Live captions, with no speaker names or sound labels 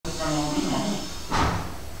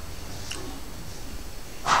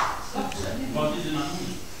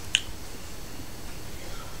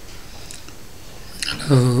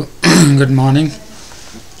So good morning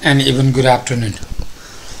and even good afternoon.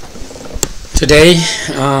 Today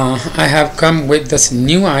I have come with this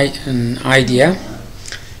new idea,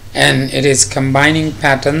 and it is combining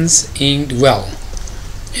patterns inked well.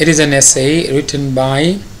 It is an essay written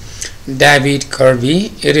by David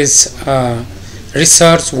Kirby. It is a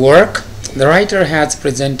research work. The writer has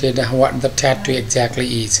presented what the tattoo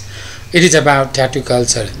exactly is. It is about tattoo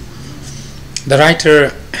culture. The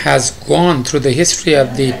writer has gone through the history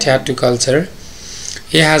of the tattoo culture.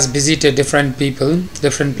 He has visited different people,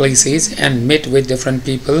 different places, and met with different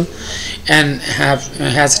people, and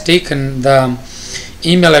has taken the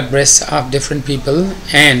email address of different people,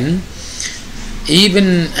 and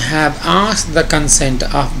even have asked the consent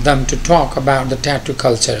of them to talk about the tattoo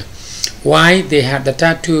culture, why they had the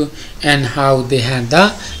tattoo and how they had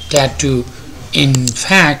the tattoo in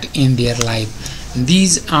fact in their life.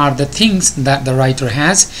 These are the things that the writer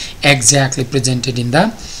has exactly presented in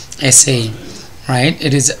the essay, right?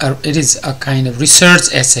 It is a kind of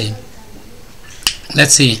research essay.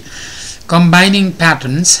 Let's see. Combining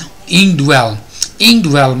patterns inked well. Inked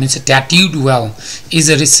well means tattooed well is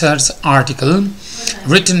a research article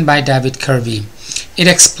written by David Kirby. It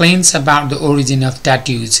explains about the origin of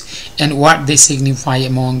tattoos and what they signify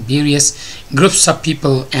among various groups of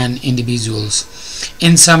people and individuals.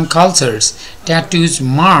 In some cultures, tattoos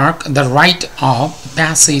mark the rite of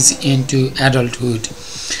passage into adulthood.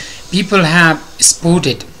 People have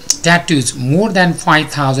sported tattoos more than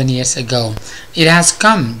 5,000 years ago. It has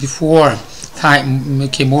come before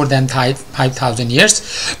more than 5,000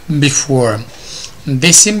 years before.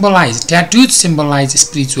 Tattoos symbolize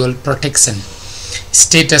spiritual protection,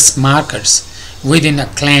 status markers within a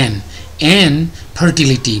clan, and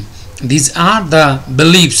fertility. These are the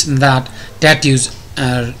beliefs that tattoos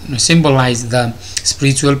symbolize the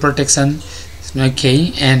spiritual protection,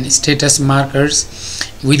 and status markers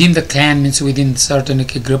within the clan means within certain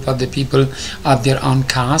group of the people of their own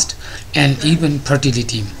caste, and even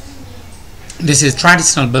fertility. This is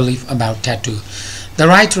traditional belief about tattoo. The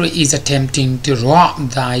writer is attempting to rob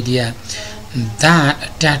the idea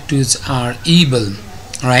that tattoos are evil.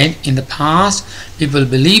 Right? In the past, people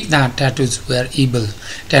believed that tattoos were evil.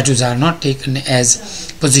 Tattoos are not taken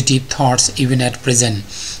as positive thoughts even at present.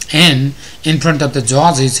 And in front of the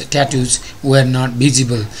judges, tattoos were not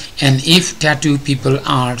visible. And if tattoo people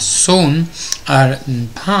are shown or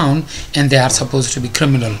found, and they are supposed to be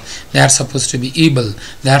criminal, they are supposed to be evil,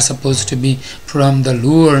 they are supposed to be from the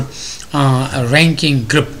lower ranking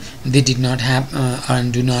group. They did not have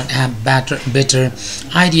and do not have better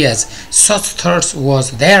ideas. Such thoughts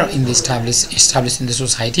was there in the established in the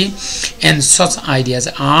society, and such ideas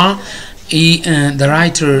are the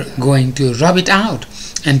writer going to rub it out.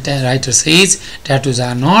 And the writer says tattoos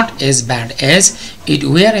are not as bad as it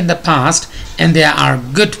were in the past, and they are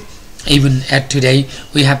good. Even at today,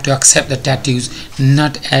 we have to accept the tattoos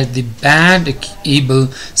not as the bad, evil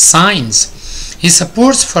signs. He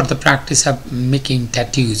supports for the practice of making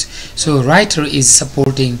tattoos. So writer is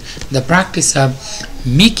supporting the practice of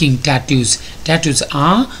making tattoos. Tattoos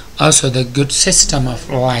are also the good system of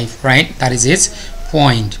life, right? That is his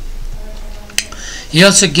point. He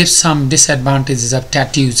also gives some disadvantages of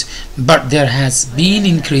tattoos, but there has been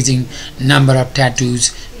increasing number of tattoo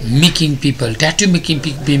making people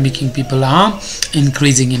are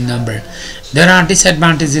increasing in number. There are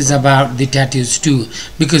disadvantages about the tattoos too,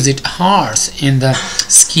 because it hurts in the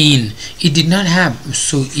skin. It did not have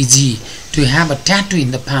so easy to have a tattoo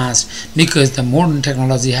in the past because the modern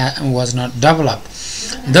technology was not developed.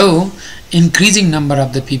 Though increasing number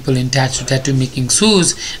of the people in tattoo making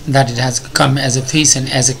shows that it has come as a fashion,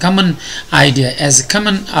 as a common idea, as a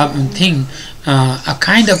common thing, a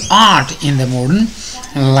kind of art in the modern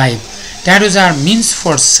life. Tattoos are means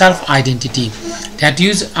for self-identity.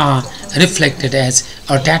 Tattoos are reflected as,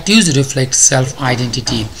 or tattoos reflect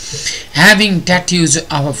self-identity. Having tattoos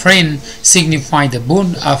of a friend signify the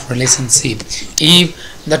bond of relationship. If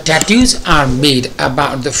the tattoos are made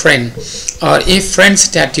about the friend, or if friends'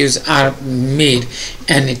 tattoos are made,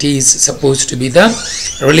 and it is supposed to be the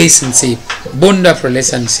relationship, bond of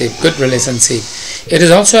relationship, good relationship. It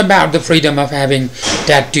is also about the freedom of having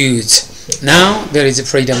tattoos. Now there is a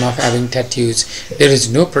freedom of having tattoos. There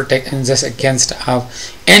is no protection just against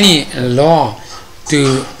any law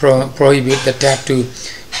to prohibit the tattoo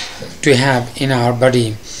to have in our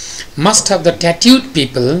body. Most of the tattooed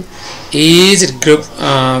people age group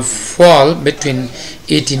fall between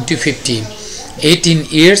 18 to 50. 18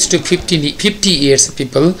 years to 50 years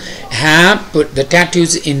people have put the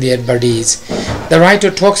tattoos in their bodies. The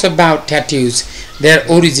writer talks about tattoos, their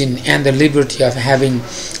origin, and the liberty of having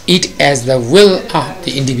it as the will of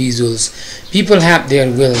the individuals. People have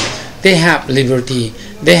their will, they have liberty,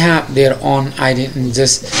 they have their own identity,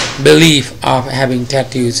 just belief of having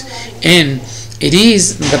tattoos, and it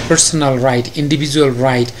is the personal right, individual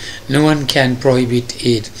right. No one can prohibit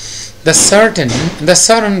it. The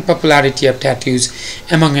sudden popularity of tattoos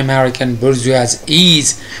among American bourgeois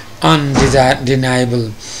is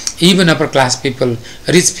undeniable. Even upper class people,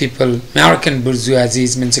 rich people, American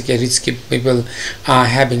bourgeoisie means okay, rich people are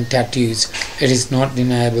having tattoos. It is not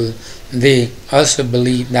deniable. They also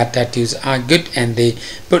believe that tattoos are good, and they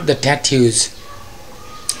put the tattoos.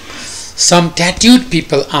 Some tattooed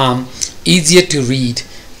people are easier to read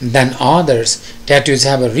than others. Tattoos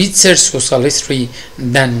have a richer social history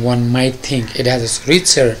than one might think. It has a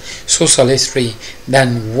richer social history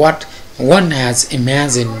than what one has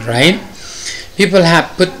imagined, right? People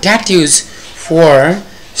have put tattoos for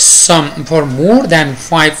more than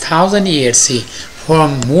 5,000 years. See, for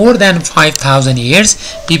more than 5,000 years,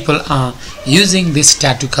 people are using this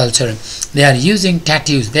tattoo culture. They are using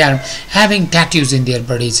tattoos. They are having tattoos in their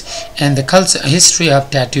bodies, and the history of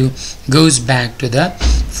tattoo goes back to the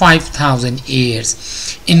 5,000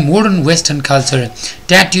 years. In modern Western culture,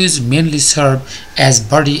 tattoos mainly serve as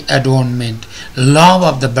body adornment, love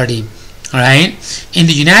of the body. Right? In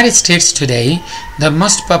the United States today, the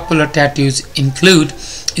most popular tattoos include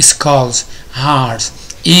skulls, hearts,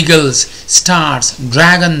 eagles, stars,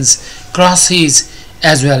 dragons, crosses,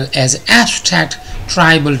 as well as abstract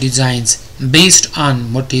tribal designs based on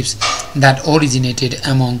motifs that originated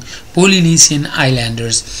among Polynesian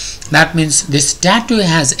islanders. That means this tattoo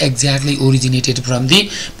has exactly originated from the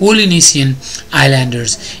Polynesian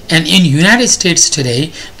islanders. And in United States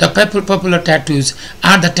today, the popular tattoos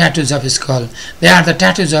are the tattoos of skull, they are the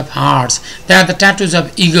tattoos of hearts, they are the tattoos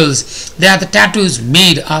of eagles, they are the tattoos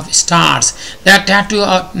made of stars, they are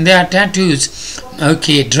tattoos,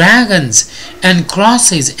 okay, dragons and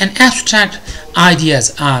crosses, and abstract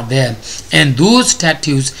ideas are there, and those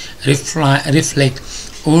tattoos reflect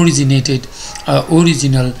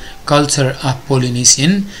original culture of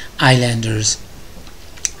Polynesian islanders.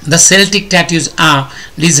 The Celtic tattoos are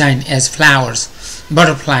designed as flowers,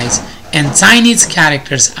 butterflies, and Chinese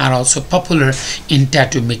characters are also popular in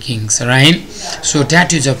tattoo makings, right? So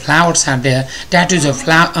tattoos of flowers are there, tattoos of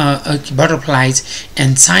butterflies,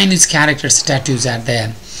 and Chinese characters tattoos are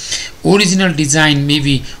there. Original design may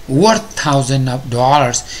be worth thousands of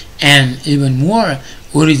dollars, and even more.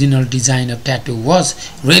 Original design of tattoo was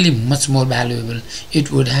really much more valuable.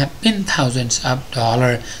 It would have been thousands of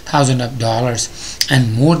dollars,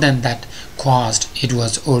 and more than that cost. It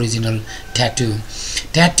was original tattoo.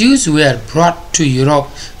 Tattoos were brought to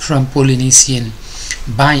Europe from Polynesian.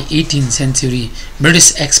 By 18th century,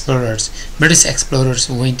 British explorers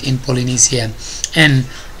went in Polynesia, and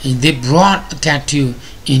they brought a tattoo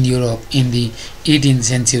in Europe in the 18th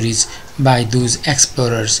centuries by those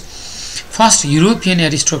explorers. First, European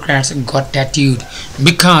aristocrats got tattooed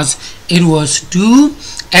because it was too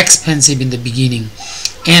expensive in the beginning,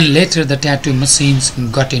 and later the tattoo machines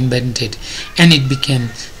got invented, and it became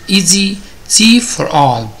cheap for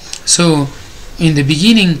all. So in the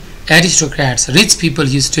beginning, aristocrats, rich people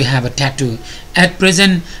used to have a tattoo. At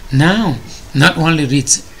present, now, not only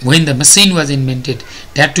rich, when the machine was invented,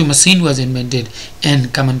 tattoo machine was invented,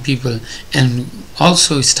 and common people and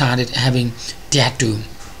also started having tattoo.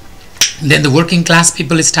 Then the working class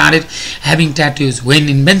people started having tattoos when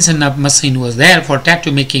invention of machine was there for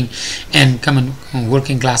tattoo making, and common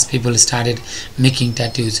working class people started making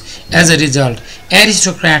tattoos. As a result,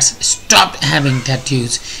 aristocrats stopped having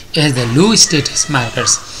tattoos as the low status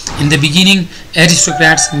markers. In the beginning,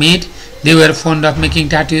 aristocrats they were fond of making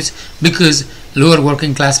tattoos because lower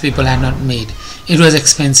working class people had not made. It was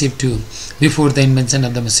expensive too before the invention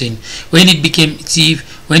of the machine. When it became cheap,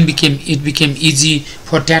 it became easy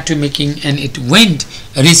for tattoo making, and it went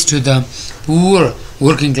rich to the poor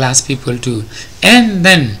working class people too. And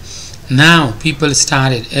then now people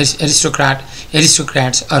started,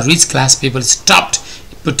 aristocrats or rich class people stopped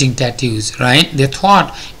putting tattoos, right? They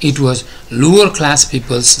thought it was lower class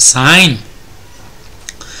people's sign.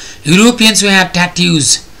 Europeans who had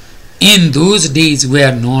tattoos in those days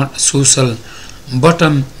were not social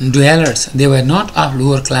bottom dwellers. They were not of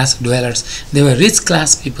lower class dwellers. They were rich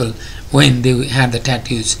class people when they had the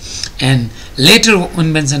tattoos. And later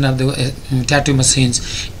invention of the tattoo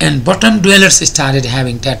machines, and bottom dwellers started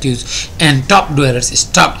having tattoos, and top dwellers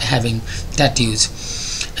stopped having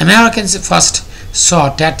tattoos. Americans first saw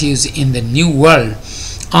tattoos in the New World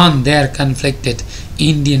on their conflicted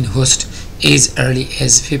Indian host as early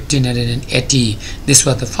as 1580. This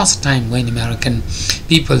was the first time when American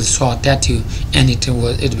people saw tattoo, and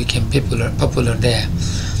it became popular there.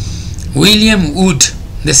 William Wood,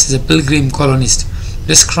 this is a pilgrim colonist,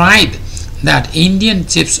 described that Indian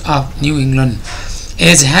chiefs of New England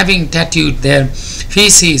as having tattooed their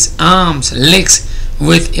faces, arms, legs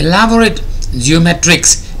with elaborate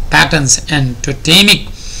geometrics, patterns and totemic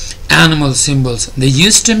animal symbols. They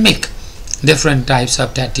used to make different types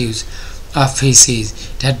of tattoos of faces,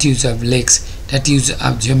 tattoos of legs, tattoos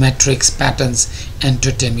of geometrics, patterns and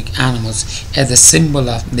totemic animals as a symbol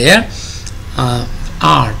of their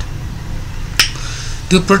art.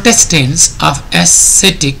 To Protestants of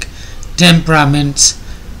ascetic temperaments,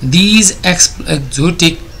 these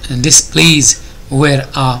exotic displays were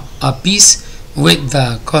a piece with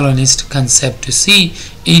the colonist concept to see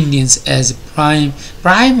Indians as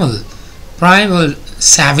primal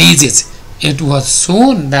savages. It was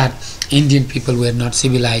shown that Indian people were not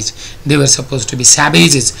civilized. They were supposed to be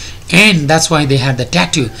savages, and that's why they had the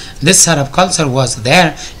tattoo. This sort of culture was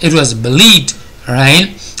there. It was believed,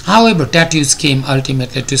 right? However, tattoos came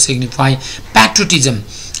ultimately to signify patriotism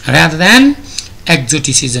rather than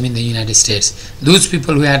exoticism in the United States. Those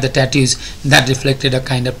people who had the tattoos, that reflected a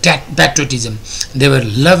kind of patriotism. They were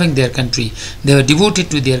loving their country. They were devoted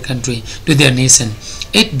to their country, to their nation.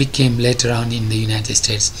 It became later on in the United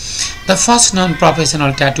States. The first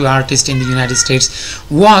non-professional tattoo artist in the United States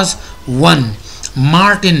was one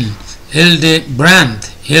Martin Hildebrand,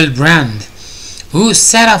 who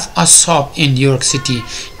set up a shop in New York City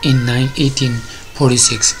in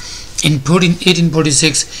 1846. In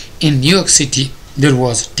 1846, in New York City, there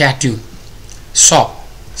was tattoo shop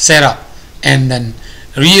set up, and then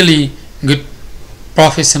really good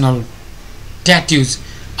professional tattoos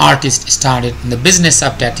artists started the business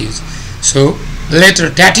of tattoos. So later,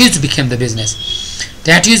 tattoos became the business.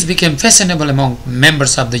 Tattoos became fashionable among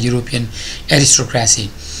members of the European aristocracy,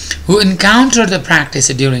 who encountered the practice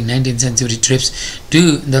during 19th century trips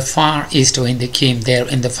to the Far East when they came there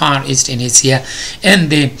in the Far East in Asia, and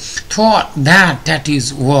they thought that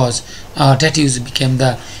tattoos became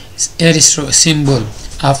the symbol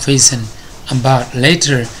of fashion, but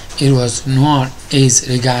later it was not as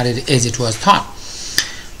regarded as it was thought.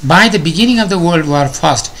 By the beginning of the World War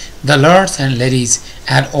I, the lords and ladies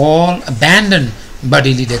had all abandoned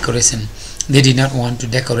bodily decoration. They did not want to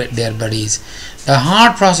decorate their bodies. The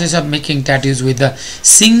hard process of making tattoos with a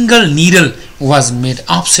single needle was made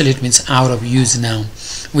obsolete, means out of use now,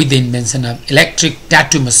 with the invention of electric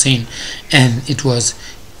tattoo machine, and it was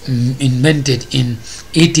invented in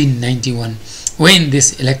 1891. When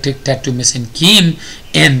this electric tattoo machine came,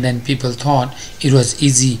 and then people thought it was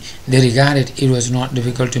easy, they regarded it was not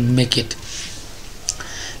difficult to make it.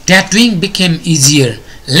 Tattooing became easier,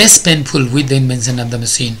 less painful with the invention of the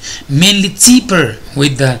machine, mainly cheaper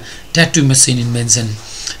with the tattoo machine invention.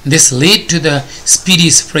 This led to the speedy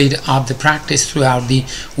spread of the practice throughout the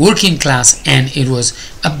working class, and it was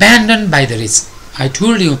abandoned by the rich. I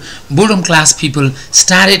told you, bottom class people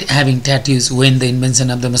started having tattoos when the invention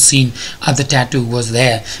of the machine of the tattoo was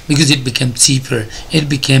there, because it became cheaper, it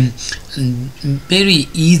became very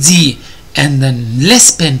easy, and then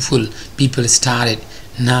less painful. People started.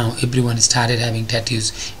 Now everyone started having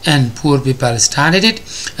tattoos, and poor people started it,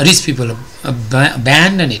 rich people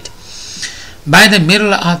abandoned it. By the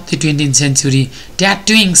middle of the 20th century,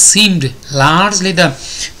 tattooing seemed largely the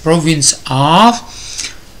province of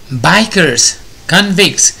bikers,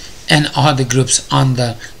 convicts and other groups on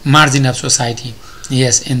the margin of society.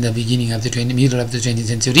 Yes, in the beginning of the middle of the 20th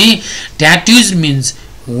century, tattoos means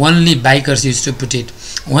only bikers used to put it,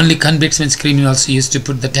 only convicts means criminals used to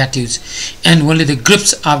put the tattoos, and only the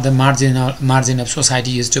groups of the margin of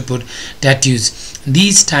society used to put tattoos.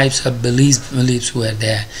 These types of beliefs were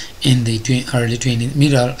there in the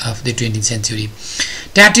middle of the 20th century.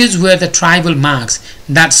 Tattoos were the tribal marks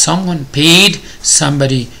that someone paid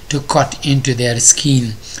somebody to cut into their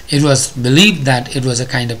skin. It was believed that it was a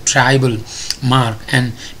kind of tribal mark,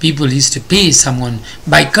 and people used to pay someone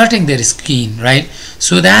by cutting their skin, right?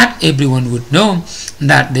 So that everyone would know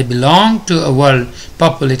that they belong to a world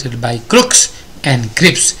populated by crooks and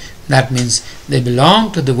crips. That means they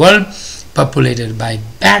belong to the world populated by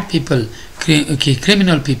bad people,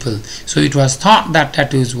 criminal people. So it was thought that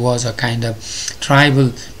tattoos was a kind of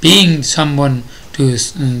tribal, paying someone to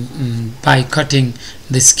by cutting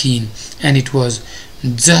the skin, and it was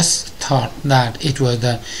just thought that it was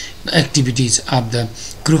the activities of the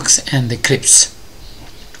crooks and the crips.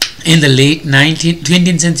 In the late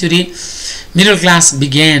 20th century, middle class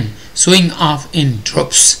began showing off in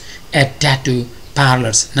droves at tattoo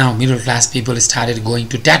parlors. Now middle class people started going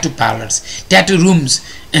to tattoo parlors, tattoo rooms,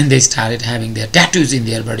 and they started having their tattoos in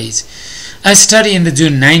their bodies. A study in the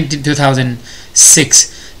June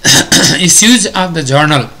 2006 issues of the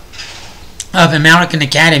Journal of American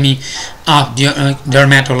Academy of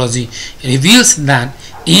Dermatology reveals that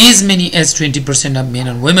as many as 20% of men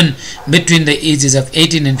and women between the ages of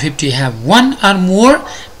 18 and 50 have one or more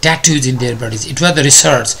tattoos in their bodies. It was the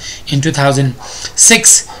research in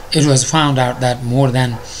 2006. It was found out that more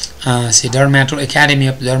than Academy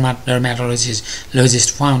of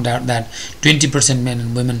Dermatologists found out that 20% men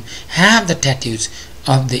and women have the tattoos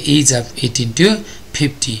of the age of 18 to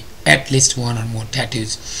 50, at least one or more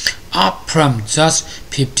tattoos, up from just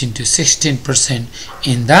 15 to 16%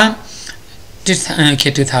 in the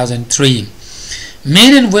 2003.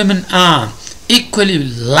 Men and women are equally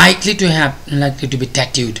likely to be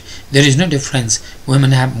tattooed. There is no difference.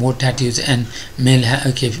 Women have more tattoos and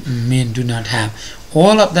men do not have.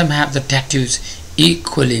 All of them have the tattoos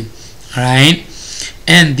equally, right?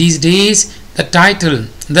 And these days the title,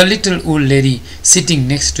 the little old lady sitting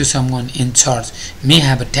next to someone in church, may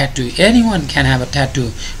have a tattoo. Anyone can have a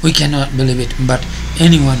tattoo. We cannot believe it, but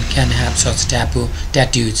anyone can have such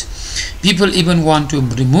tattoos. People even want to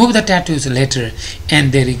remove the tattoos later,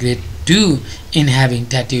 and they regret too in having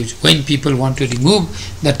tattoos. When people want to remove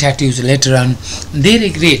the tattoos later on, they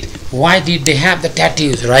regret. Why did they have the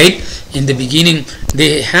tattoos, right? In the beginning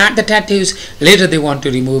they had the tattoos, later they want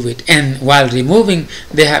to remove it, and while removing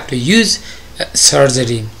they have to use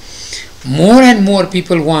surgery. More and more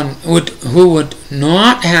people who would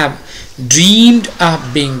not have dreamed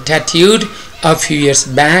of being tattooed a few years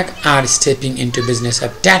back are stepping into business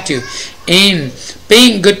of tattoo and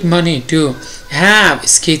paying good money to have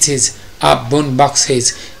sketches of bone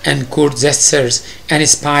boxes and code gestures and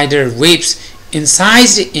spider webs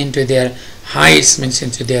incised into their hides, means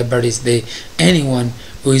into their bodies. Anyone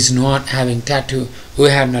who is not having tattoo, who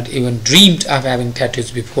have not even dreamed of having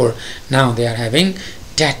tattoos before, now they are having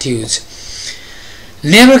tattoos.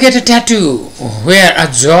 Never get a tattoo where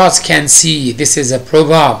a judge can see. This is a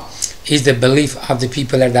proverb, is the belief of the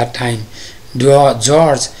people at that time.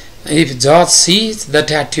 If George sees the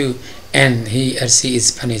tattoo, and he or she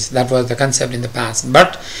is punished. That was the concept in the past.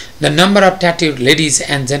 But the number of tattooed ladies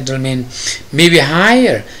and gentlemen may be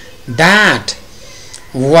higher than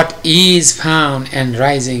what is found, and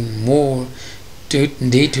rising more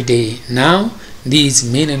day to day. Now these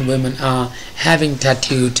men and women are having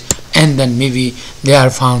tattooed, and then maybe they are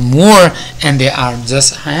found more, and they are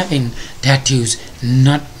just having tattoos,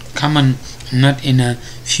 not common, not in a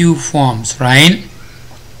few forms, right?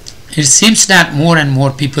 It seems that more and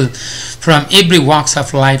more people from every walks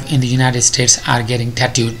of life in the United States are getting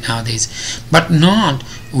tattooed nowadays, but not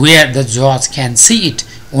where the judge can see it.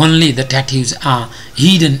 Only the tattoos are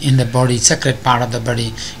hidden in the body, sacred part of the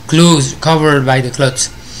body, covered by the clothes.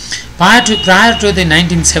 Prior to the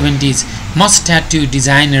 1970s, most tattoo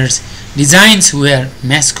designs were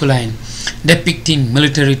masculine, depicting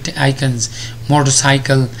military icons,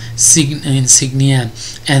 motorcycle insignia,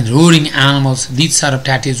 and roaring animals. These sort of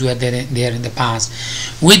tattoos were there in the past.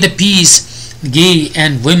 With the peace, gay,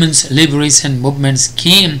 and women's liberation movements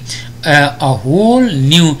came a whole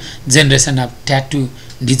new generation of tattoo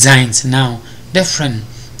designs. Now different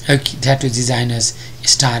tattoo designers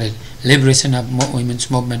started. Liberation of women's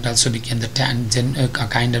movement also became a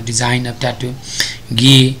kind of design of tattoo.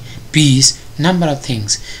 Gay, peace, number of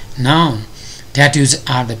things. Now tattoos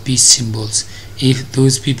are the peace symbols. If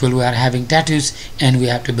those people who are having tattoos, and we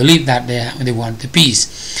have to believe that they want the peace.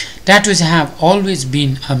 Tattoos have always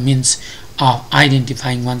been a means of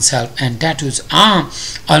identifying oneself, and tattoos are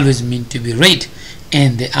always meant to be read,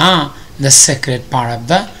 and they are the sacred part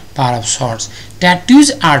of sorts. Tattoos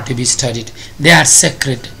are to be studied. They are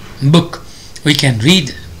sacred book. We can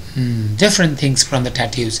read different things from the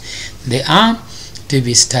tattoos. They are to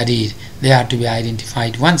be studied. They are to be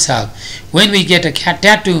identified oneself. When we get a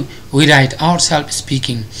tattoo, we write ourselves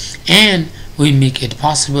speaking, and we make it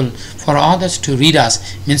possible for others to read us.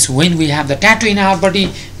 Means when we have the tattoo in our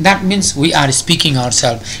body, that means we are speaking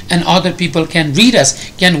ourselves, and other people can read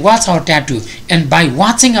us, can watch our tattoo, and by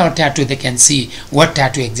watching our tattoo they can see what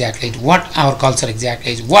tattoo exactly is, what our culture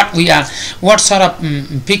exactly is, what we are, what sort of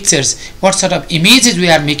pictures, what sort of images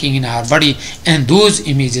we are making in our body, and those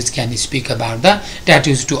images can speak about the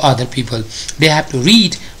tattoos to other people. They have to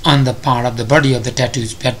read on the part of the body of the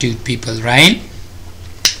tattooed people, right?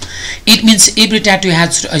 It means every tattoo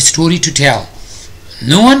has a story to tell.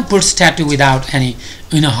 No one puts tattoo without any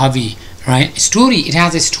hobby, right? Story, it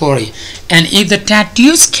has a story. And if the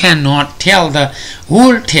tattoos cannot tell the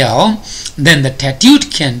whole tale, then the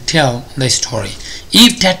tattooed can tell the story.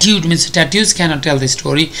 If tattooed means tattoos cannot tell the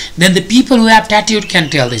story, then the people who have tattooed can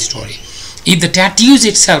tell the story. If the tattoos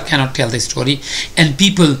itself cannot tell the story, and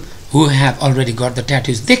people who have already got the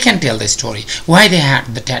tattoos, they can tell the story, why they had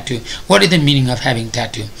the tattoo, what is the meaning of having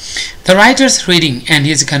tattoo. The writer's reading and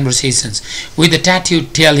his conversations with the tattoo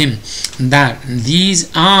tell him that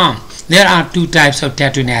there are two types of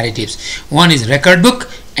tattoo narratives. One is record book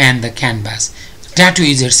and the canvas. Tattoo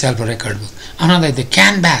is itself a record book. Another, the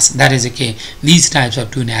canvas, that is okay. These types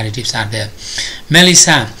of two narratives are there.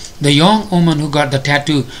 Melissa, the young woman who got the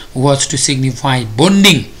tattoo, was to signify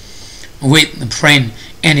bonding with a friend,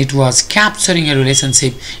 and it was capturing a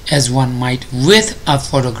relationship as one might with a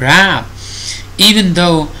photograph. Even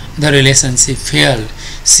though the relationship failed,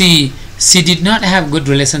 she did not have good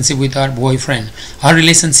relationship with her boyfriend. Her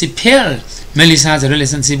relationship failed. Melissa's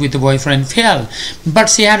relationship with the boyfriend failed, but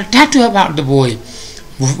she had a tattoo about the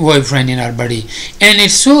boyfriend in her body, and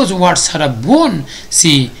it shows what sort of bond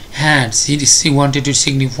she had. She wanted to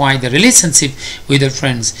signify the relationship with her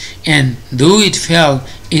friends, and though it failed,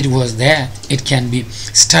 it was there. It can be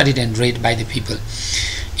studied and read by the people.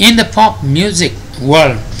 In the pop music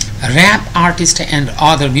world, rap artists and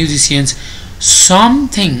other musicians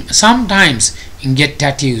sometimes get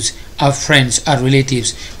tattoos of friends or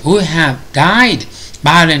relatives who have died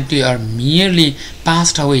violently or merely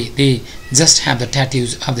passed away. They just have the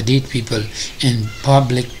tattoos of the dead people. In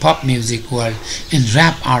public pop music world, in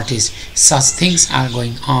rap artists, such things are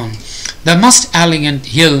going on. The most elegant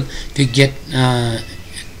heel to get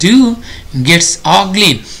gets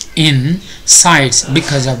ugly in sides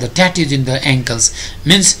because of the tattoos in the ankles.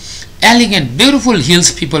 Means elegant, beautiful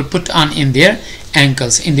heels people put on in their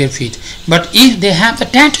ankles, in their feet, but if they have the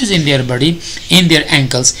tattoos in their body, in their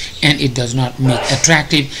ankles, and it does not make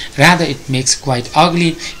attractive, rather it makes quite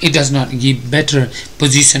ugly. It does not give better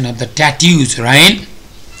position of the tattoos, right?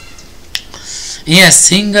 Yes,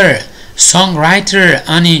 singer songwriter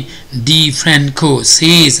Annie DiFranco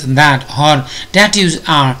says that her tattoos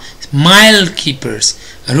are mile keepers,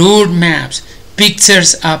 road maps,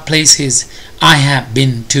 pictures of places I have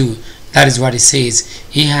been to. That is what he says.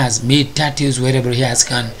 He has made tattoos wherever he has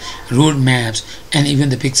gone, road maps, and even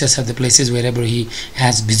the pictures of the places wherever he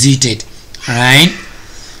has visited. Right?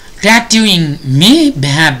 Tattooing may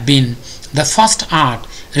have been the first art.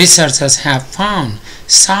 Researchers have found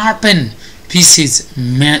sharpened pieces,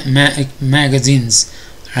 magazines,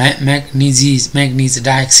 right, magnesium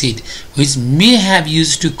dioxide, which may have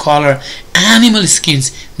used to color animal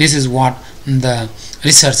skins. This is what the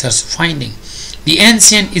researchers finding. The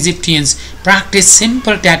ancient Egyptians practiced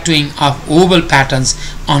simple tattooing of oval patterns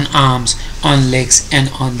on arms, on legs, and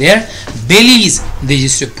on their bellies. They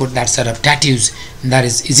used to put that sort of tattoos. That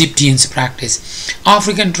is Egyptians' practice.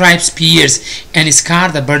 African tribes pierce and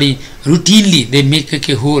scar the body routinely. They make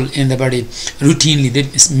a hole in the body routinely.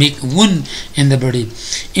 They make wound in the body.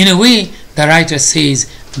 In a way, the writer says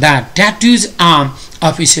that tattoos are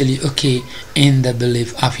officially okay in the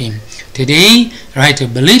belief of him. Today, writer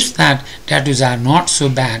believes that tattoos are not so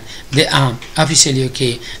bad. They are officially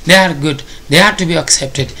okay. They are good. They are to be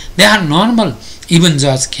accepted. They are normal. Even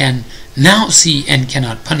judge can now see and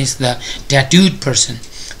cannot punish the tattooed person.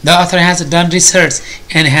 The author has done research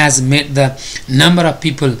and has met the number of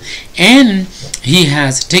people, and he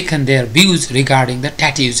has taken their views regarding the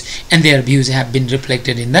tattoos, and their views have been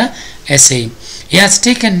reflected in the essay. He has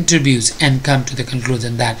taken interviews and come to the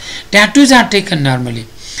conclusion that tattoos are taken normally,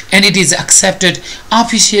 and it is accepted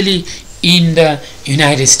officially in the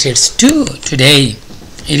United States too. Today,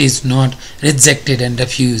 it is not rejected and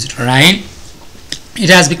refused, right? It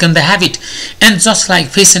has become the habit, and just like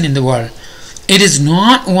fashion in the world, it is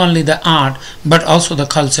not only the art but also the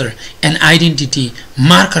culture and identity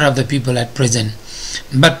marker of the people at present.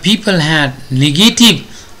 But people had negative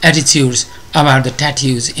attitudes about the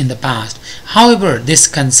tattoos in the past. However, this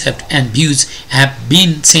concept and views have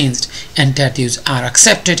been changed, and tattoos are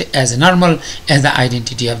accepted as normal as the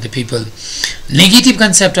identity of the people. Negative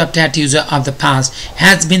concept of tattoos of the past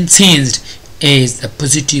has been changed as the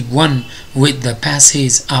positive one with the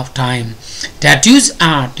passage of time. Tattoos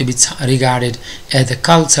are to be regarded as the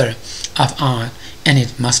culture of art, and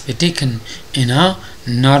it must be taken in a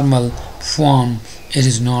normal form. It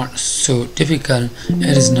is not so difficult,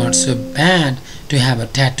 it is not so bad to have a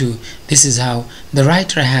tattoo. This is how the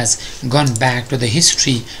writer has gone back to the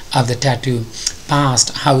history of the tattoo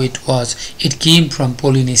past, how it was. It came from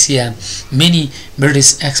Polynesia. Many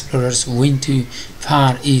British explorers went to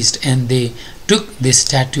Far East and they took this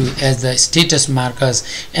tattoo as the status markers,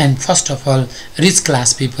 and first of all rich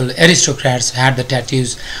class people, aristocrats had the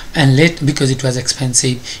tattoos, and because it was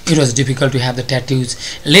expensive, it was difficult to have the tattoos.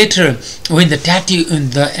 Later, when the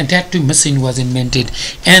tattoo machine was invented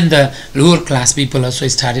and the lower class people also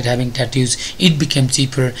started having tattoos, it became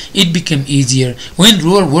cheaper, it became easier. When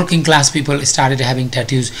lower working class people started having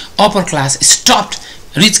tattoos, upper class stopped,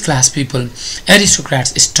 rich class people,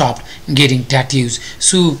 aristocrats stopped getting tattoos.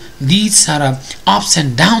 So these sort of ups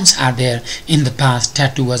and downs are there. In the past,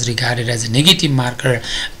 tattoo was regarded as a negative marker,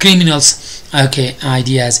 criminals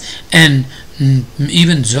ideas, and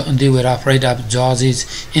even they were afraid of judges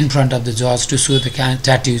in front of the judge to show the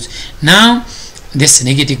tattoos. Now this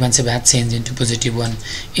negative concept has changed into positive one.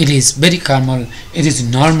 It is very common, it is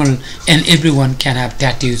normal, and everyone can have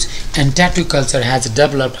tattoos, and tattoo culture has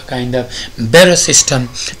developed a kind of better system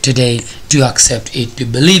today to accept it, to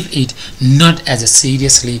believe it, not as a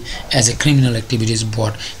seriously as a criminal activities,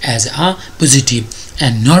 but as a positive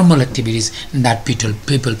and normal activities that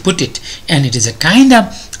people put it, and it is a kind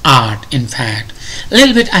of art. In fact, a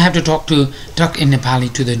little bit I have to talk in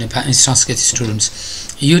Nepali to the Sanskrit students.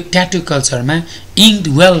 Yo tattoo कल्चरमा इङ्क्ड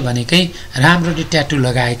well भनेकै राम्ररी tattoo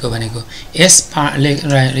लगाएको भनेको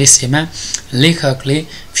यसमा लेखकले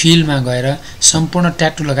फिल्डमा गएर सम्पूर्ण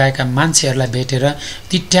tattoo लगाएका मान्छेहरूलाई भेटेर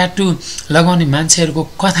ती ट्याटू लगाउने मान्छेहरूको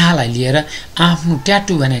कथालाई लिएर आफ्नो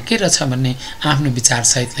ट्याटू भने के रहेछ भन्ने आफ्नो विचार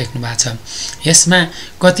सहित लेख्नु भएको छ। यसमा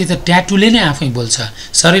कति त ट्याटूले नै आफै बोल्छ,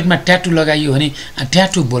 शरीरमा ट्याटू लगाइयो भने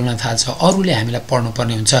ट्याटू बोल्न थाल्छ, अरूले हामीलाई पढ्नु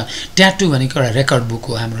पर्ने हुन्छ। ट्याटू भनेको एउटा रेकर्ड बुक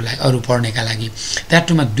हो हाम्रो लागि, अरू पढ्नेका लागि।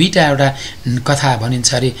 ट्याटूमा दुईटा एउटा कथा भनिन्छ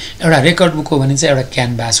अरे, एउटा रेकर्ड बुक हो भनिन्छ, एउटा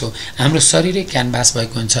क्यानभास हो। हाम्रो शरीरै क्यानभास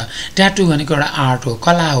भएको हुन्छ। ट्याटू भनेको एउटा आर्ट हो,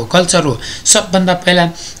 कला हो, कल्चर हो। सबभन्दा पहिला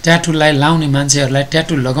ट्याटूलाई लाउने मान्छेहरूलाई,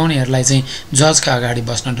 ट्याटू लगाउनेहरूलाई चाहिँ जजका अगाडि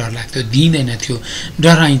बस्न डर लाग्थ्यो, दिँदैन थियो,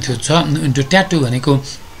 डराइन्थ्यो। त्यो ट्याटू भनेको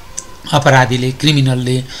अपराधीले,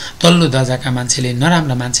 क्रिमिनलले, तल्लो दर्जाका मान्छेले,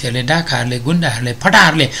 नराम्रा मान्छेहरूले, डाकाहरूले, गुण्डाहरूले,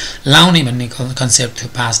 फटाहरूले लाउने भन्ने कन्सेप्ट थियो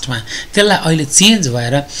पास्टमा। त्यसलाई अहिले चेन्ज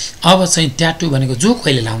भएर अब चाहिँ ट्याटू भनेको जो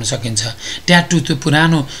कोहीले लाउन सकिन्छ। ट्याटू त्यो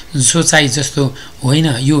पुरानो सोचाइ जस्तो होइन,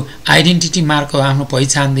 यो आइडेन्टिटी मार्क हो, आफ्नो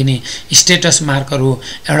पहिचान दिने स्टेटस मार्कर हो,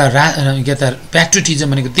 एउटा प्याट्रियोटिजम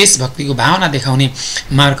भनेको देशभक्तिको भावना देखाउने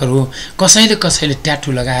मार्कर हो। कसैले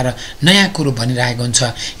ट्याटू लगाएर नयाँ कुरो भनिरहेको हुन्छ।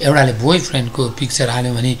 एउटाले बोयफ्रेन्डको पिक्चर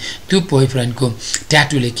हाल्यो भने त्यो बोयफ्रेन्डको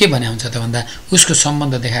ट्याटूले के भने हुन्छ त भन्दा उसको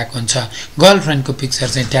सम्बन्ध देखाएको हुन्छ। गर्लफ्रेन्डको पिक्चर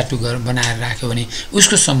चाहिँ ट्याटू बनाएर राख्यो भने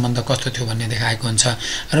उसको सम्बन्ध कस्तो थियो भन्ने देखाएको हुन्छ।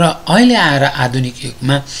 र अहिले आएर आधुनिक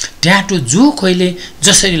युगमा ट्याटू जो कोहीले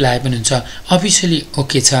जसरी लाए पनि हुन्छ, अफिसियली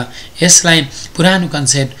ओके छ। यसलाई पुरानो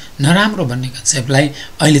कन्सेप्ट नराम्रो भन्ने कन्सेप्टलाई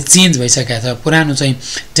अहिले चेन्ज भइसकेको छ। पुरानो चाहिँ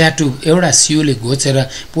ट्याटू एउटा सियोले घोचेर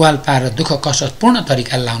पुवाल पारेर दुःख कष्टपूर्ण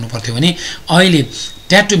तरिकाले लाउनु पर्थ्यो भने अहिले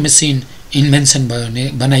ट्याटू मेसिन इन्भेन्सन भयो भने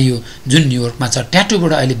बनाइयो, जुन न्युयोर्कमा छ।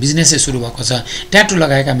 ट्याटूबाट अहिले बिजनेसै सुरु भएको छ। ट्याटू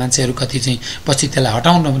लगाएका मान्छेहरू कति चाहिँ पछि त्यसलाई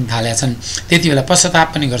हटाउन पनि थालेका छन्, त्यति बेला पश्चाताप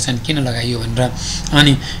पनि गर्छन् किन लगाइयो भनेर।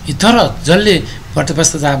 अनि तर जसले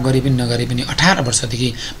पश्चाताप गरे पनि नगरे पनि 18 वर्षदेखि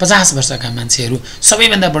 50 वर्षका मान्छेहरू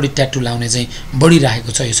सबैभन्दा बढी ट्याटू लाउने चाहिँ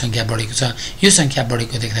बढिरहेको छ। यो सङ्ख्या बढेको छ। यो सङ्ख्या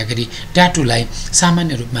बढेको देख्दाखेरि ट्याटूलाई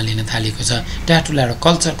सामान्य रूपमा लिन थालेको छ, ट्याटूलाई एउटा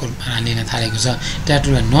कल्चरको रूपमा लिन थालेको छ,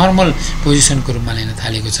 ट्याटूलाई नर्मल पोजिसनको रूपमा लिन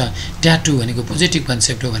थालेको छ। ट्याटू भनेको पोजिटिभ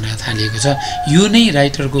कन्सेप्ट हो भनेर थालिएको छ। यो नै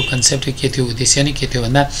राइटरको कन्सेप्ट के थियो, उद्देश्य नै के थियो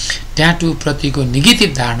भन्दा ट्याटू प्रतिको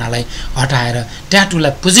नेगेटिभ धारणालाई हटाएर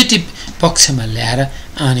ट्याटूलाई पोजिटिभ पक्षमा ल्याएर,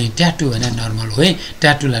 अनि ट्याटू भने नर्मल हो,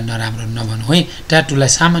 ट्याटूलाई नराम्रो नभन्नु है, ट्याटूलाई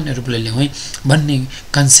सामान्य रूपले ल्याउँ भन्ने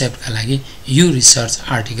कन्सेप्टका लागि यो रिसर्च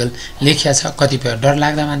आर्टिकल लेखिया छ। कतिपय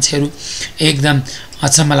डरलाग्दा मान्छेहरू, एकदम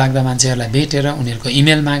अचम्म लाग्दा मान्छेहरूलाई भेटेर उनीहरूको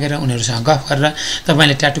इमेल मागेर उनीहरूसँग गफ गरेर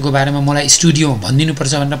तपाईँले ट्याटूको बारेमा मलाई स्टुडियोमा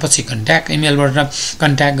भनिदिनुपर्छ भनेर पछि इमेलबाट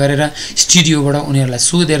कन्ट्याक्ट गरेर स्टुडियोबाट उनीहरूलाई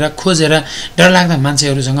सोधेर खोजेर डरलाग्दा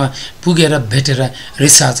मान्छेहरूसँग पुगेर भेटेर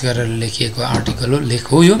रिसर्च गरेर लेखिएको आर्टिकल हो, लेख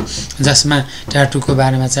हो यो, जसमा ट्याटूको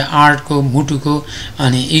बारेमा चाहिँ आर्टको, मुटुको,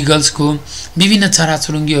 अनि इगल्सको, विभिन्न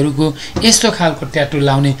चराचुरुङ्गीहरूको यस्तो खालको ट्याटू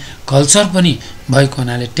लाउने कल्चर पनि भएको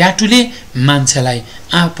हुनाले ट्याटूले मान्छेलाई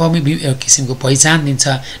एक किसिमको पहिचान दिन्छ।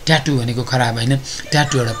 ट्याटू भनेको खराब होइन,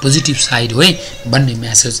 ट्याटू एउटा पोजिटिभ साइड हो भन्ने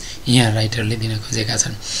मेसेज यहाँ राइटरले दिन खोजेका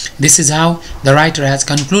छन्। This is how the writer hedge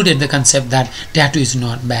concluded the concept that tattoo is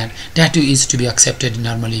not bad, tattoo is to be accepted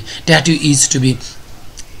normally, tattoo is to be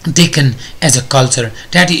taken as a culture,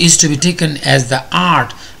 tattoo is to be taken as the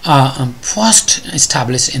art first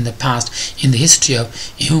established in the past in the history of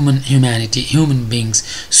humanity, human beings.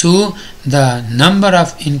 So the number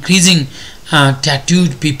of increasing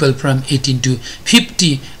tattooed people from 18 to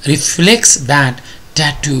 50 reflects that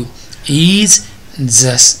tattoo is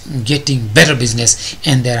just getting better business,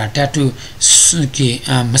 and there are tattoo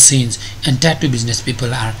machines and tattoo business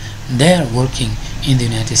people are there working in the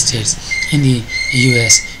United States, in the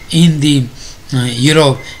US, in the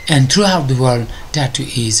Europe, and throughout the world. Tattoo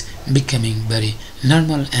is becoming very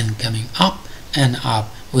normal and coming up and up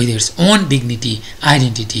with its own dignity,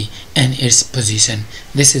 identity, and its position.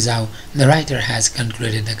 This is how the writer has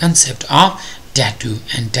concluded the concept of tattoo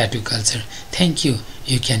and tattoo culture. Thank you.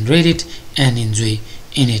 You can read it and enjoy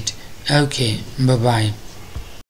in it. Okay, bye bye.